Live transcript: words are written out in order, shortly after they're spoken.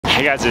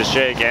Hey guys, it's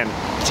Jake, and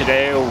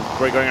today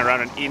we're going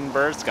around in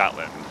Edinburgh,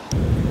 Scotland.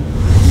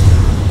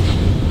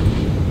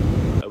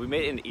 We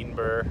made it in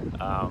Edinburgh.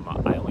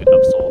 I only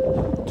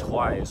upsold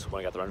twice when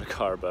I got the rental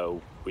car, but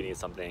we need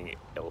something a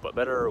little bit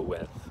better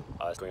with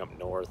us going up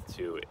north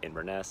to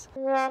Inverness.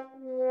 But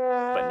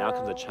now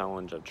comes the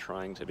challenge of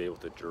trying to be able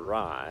to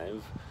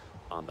drive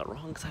on the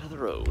wrong side of the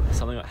road.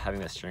 Something about having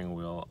the steering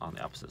wheel on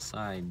the opposite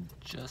side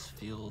just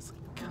feels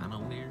kind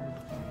of weird.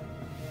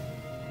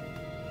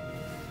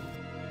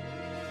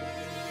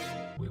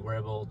 We were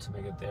able to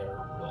make it there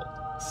real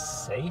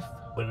safe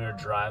when we were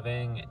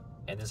driving,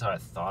 and this is how I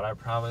thought I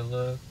probably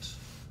looked,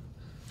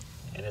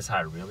 and this is how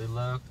I really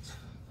looked,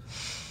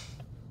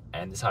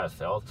 and this is how I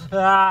felt.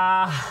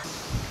 Ah!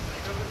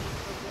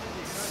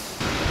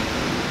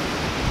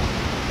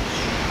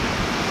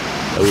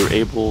 We were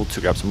able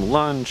to grab some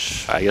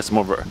lunch, I guess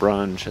more of a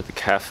brunch at the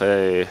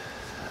cafe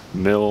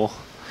mill.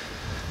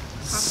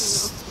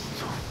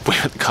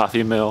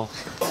 Coffee mill.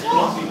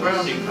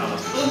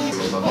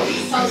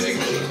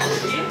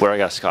 Where I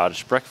got a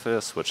Scottish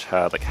breakfast, which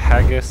had like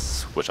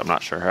haggis, which I'm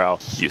not sure how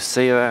you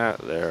say that.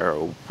 There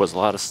was a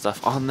lot of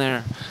stuff on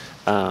there,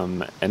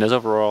 and it was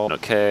overall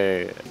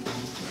okay.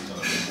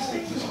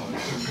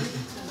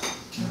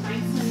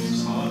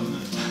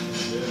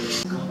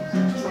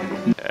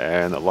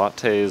 And the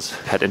lattes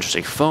had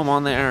interesting foam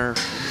on there,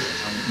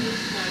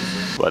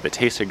 but they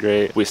tasted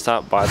great. We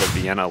stopped by the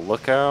Vienna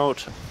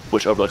Lookout,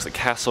 which overlooks the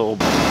castle.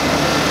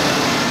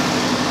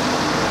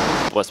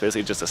 Well, it's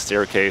basically just a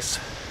staircase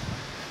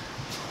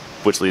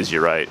which leads you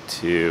right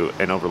to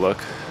an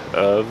overlook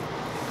of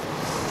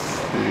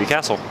the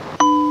castle.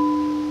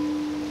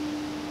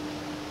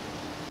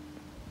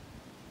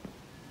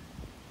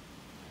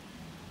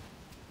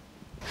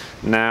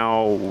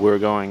 Now we're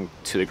going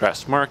to the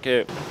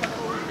Grassmarket.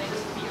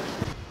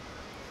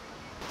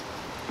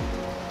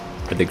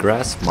 The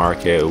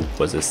Grassmarket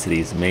was the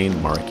city's main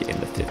market in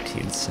the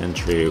 15th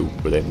century,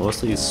 where they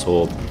mostly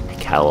sold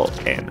cattle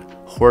and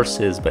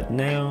horses, but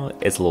now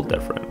it's a little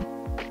different.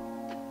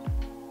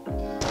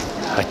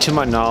 To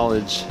my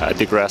knowledge,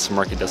 the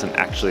Grassmarket doesn't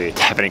actually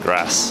have any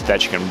grass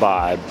that you can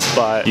buy,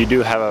 but you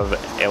do have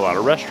a lot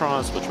of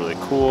restaurants, which is really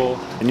cool.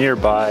 And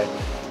nearby,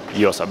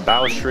 you also have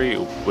Bow Street,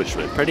 which is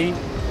really pretty.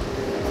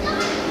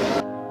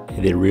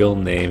 The real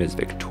name is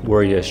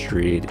Victoria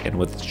Street, and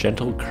with its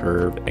gentle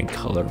curve and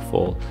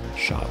colorful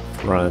shop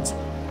fronts,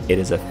 it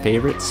is a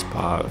favorite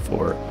spot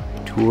for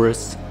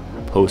tourists,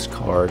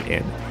 postcard,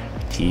 and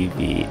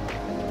TV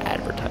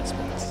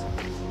advertisements.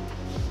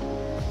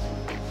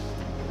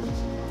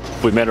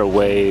 We made our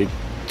way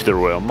to the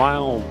Royal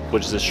Mile,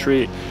 which is a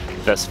street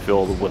that's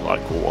filled with a lot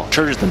of cool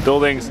churches and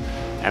buildings,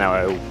 and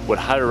I would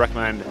highly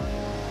recommend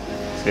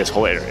this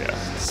whole area.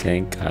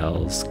 St.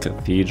 Giles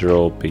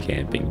Cathedral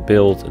began being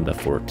built in the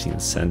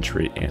 14th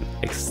century and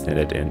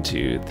extended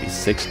into the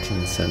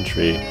 16th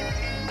century.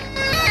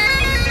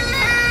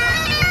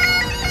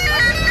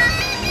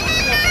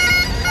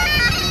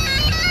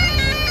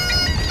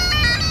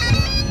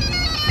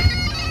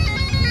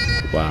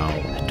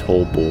 While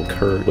Tollbull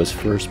Kirk was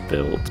first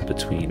built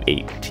between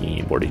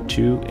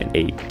 1842 and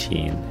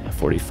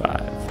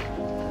 1845.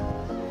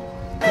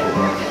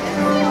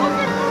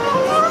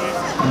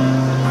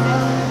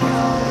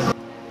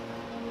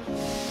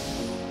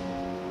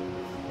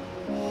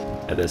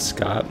 The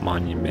Scott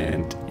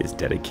Monument is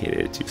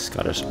dedicated to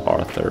Scottish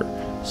author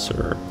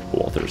Sir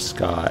Walter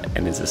Scott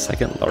and is the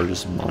second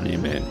largest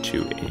monument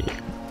to a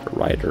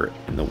writer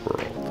in the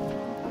world.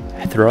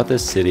 Throughout the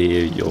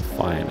city, you'll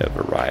find a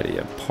variety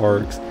of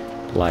parks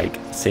like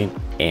St.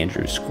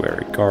 Andrew's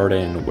Square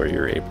Garden, where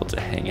you're able to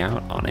hang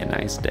out on a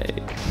nice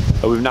day.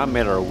 We've now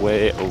made our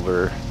way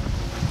over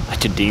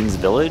to Dean's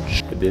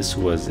Village. This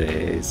was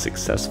a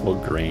successful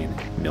grain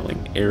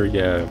milling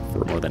area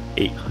for more than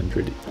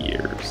 800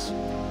 years.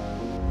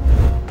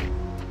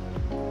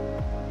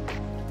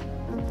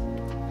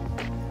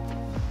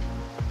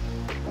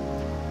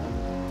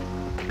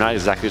 Not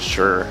exactly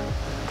sure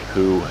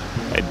who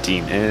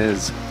Dean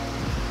is,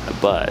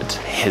 but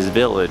his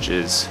village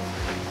is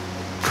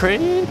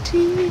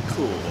pretty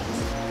cool.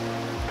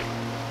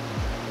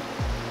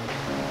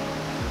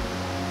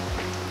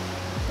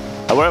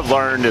 What I've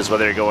learned is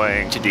whether you're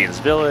going to Dean's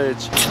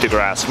Village, to the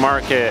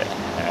Grassmarket,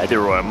 the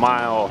Royal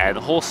Mile, and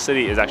the whole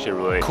city is actually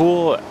really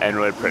cool and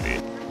really pretty.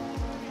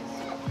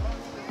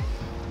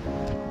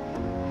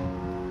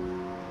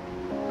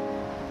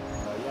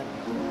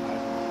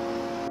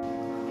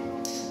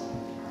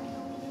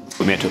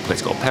 We made it to a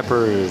place called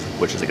Pepper's,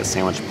 which is like a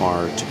sandwich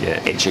bar, to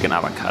get a chicken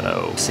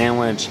avocado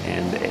sandwich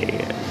and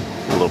a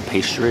little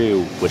pastry,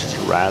 which is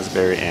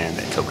raspberry and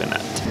coconut.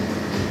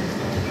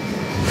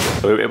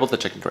 We were able to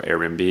check into our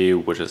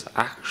Airbnb, which is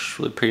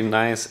actually pretty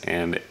nice,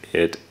 and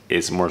it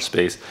is more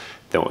space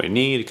than what we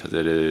need because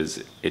it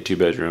is a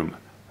 2-bedroom,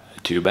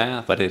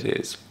 2-bath, but it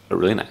is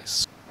really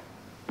nice.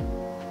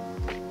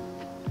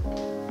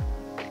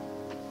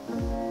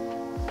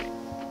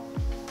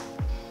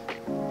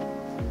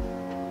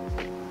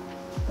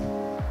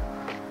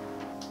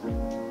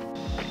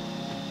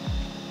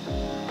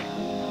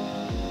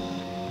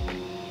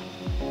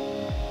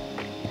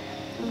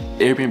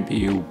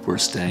 Airbnb we're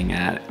staying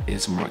at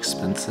is more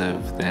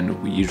expensive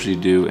than we usually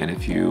do, and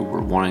if you were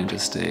wanting to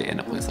stay in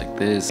a place like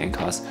this, it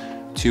costs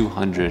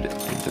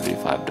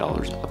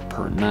 $235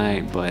 per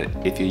night. But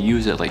if you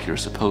use it like you're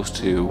supposed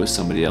to with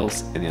somebody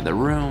else in the other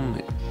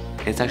room,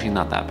 it's actually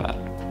not that bad.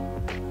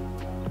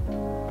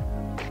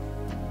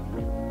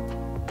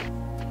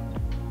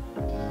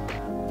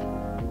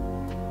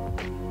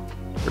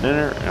 For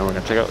dinner, and we're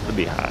gonna check out the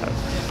Beehive.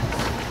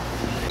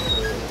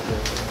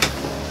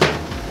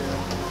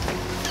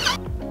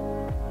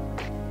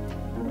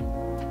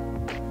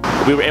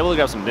 We were able to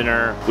grab some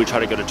dinner. We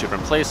tried to go to 2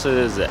 different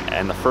places,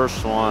 and the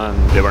first one,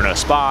 there were no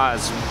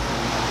spas.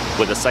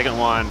 With the second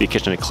one, the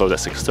kitchen had closed at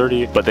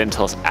 6:30, but they didn't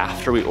tell us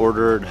after we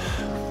ordered,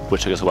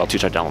 which took us a while to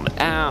try to download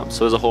the app.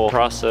 So it was a whole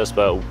process,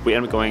 but we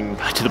ended up going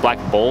to the Black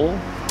Bowl,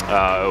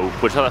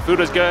 which thought the food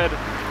was good,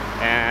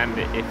 and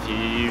if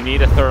you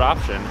need a third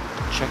option,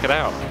 check it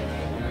out.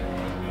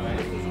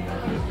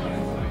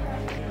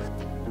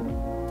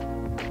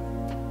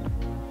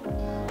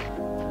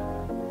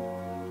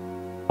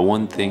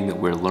 One thing that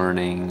we're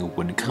learning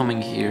when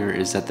coming here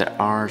is that there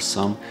are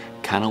some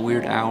kind of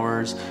weird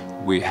hours.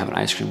 We have an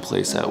ice cream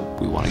place that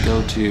we want to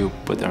go to,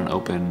 but they're not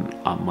open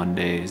on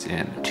Mondays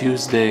and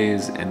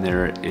Tuesdays, and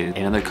there is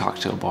another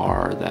cocktail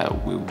bar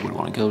that we would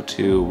want to go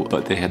to,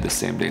 but they had the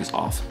same days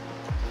off.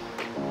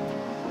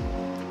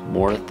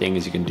 More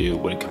things you can do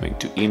when coming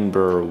to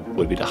Edinburgh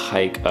would be to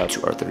hike up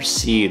to Arthur's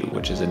Seat,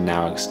 which is a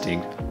now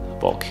extinct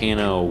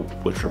volcano,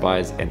 which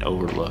provides an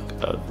overlook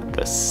of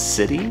the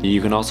city.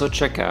 You can also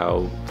check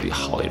out the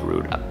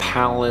Holyrood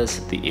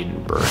Palace, the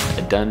Edinburgh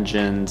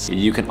Dungeons.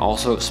 You can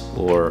also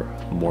explore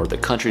more of the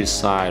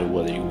countryside,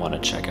 whether you want to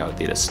check out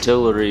the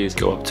distilleries,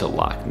 go up to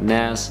Loch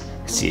Ness,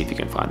 see if you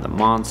can find the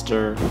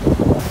monster.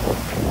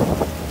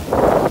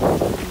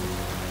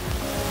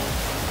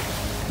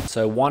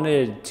 So I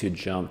wanted to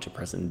jump to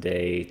present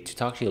day to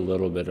talk to you a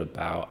little bit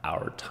about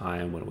our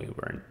time when we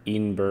were in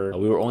Edinburgh.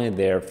 We were only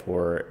there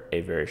for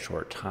a very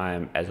short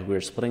time, as we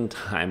were splitting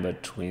time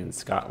between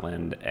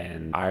Scotland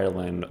and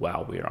Ireland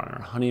while we were on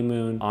our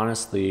honeymoon.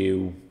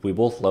 Honestly, we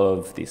both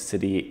loved the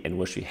city and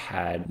wish we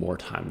had more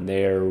time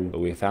there.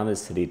 We found the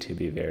city to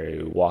be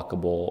very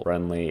walkable,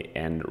 friendly,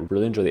 and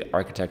really enjoyed the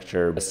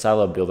architecture. The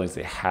style of buildings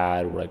they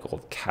had were like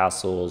old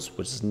castles,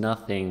 which is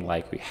nothing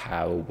like we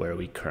have where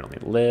we currently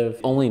live.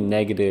 Only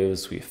negative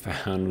we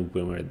found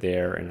when we were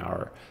there in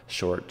our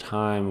short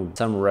time.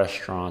 Some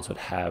restaurants would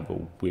have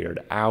weird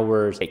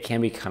hours. It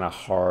can be kind of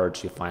hard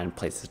to find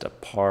places to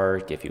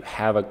park if you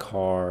have a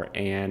car,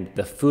 and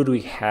the food we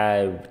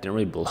had didn't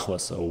really blow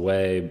us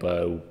away,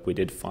 but we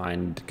did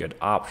find good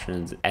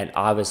options, and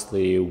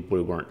obviously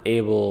we weren't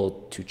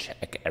able to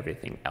check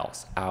everything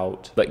else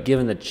out. But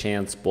given the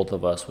chance, both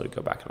of us would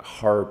go back in a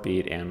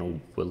heartbeat and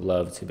would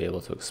love to be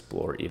able to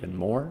explore even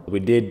more.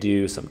 We did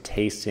do some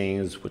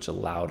tastings, which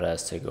allowed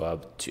us to go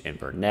up to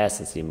Inverness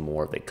and see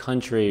more of the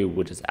country,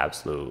 which is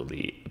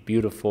absolutely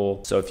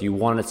beautiful. So if you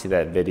want to see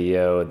that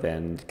video,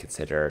 then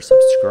consider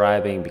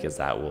subscribing, because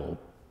that will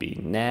be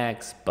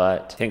next.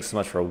 But thanks so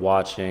much for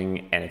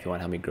watching, and if you want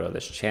to help me grow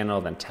this channel,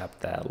 then tap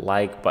that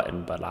like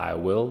button. But I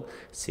will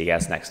see you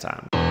guys next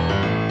time.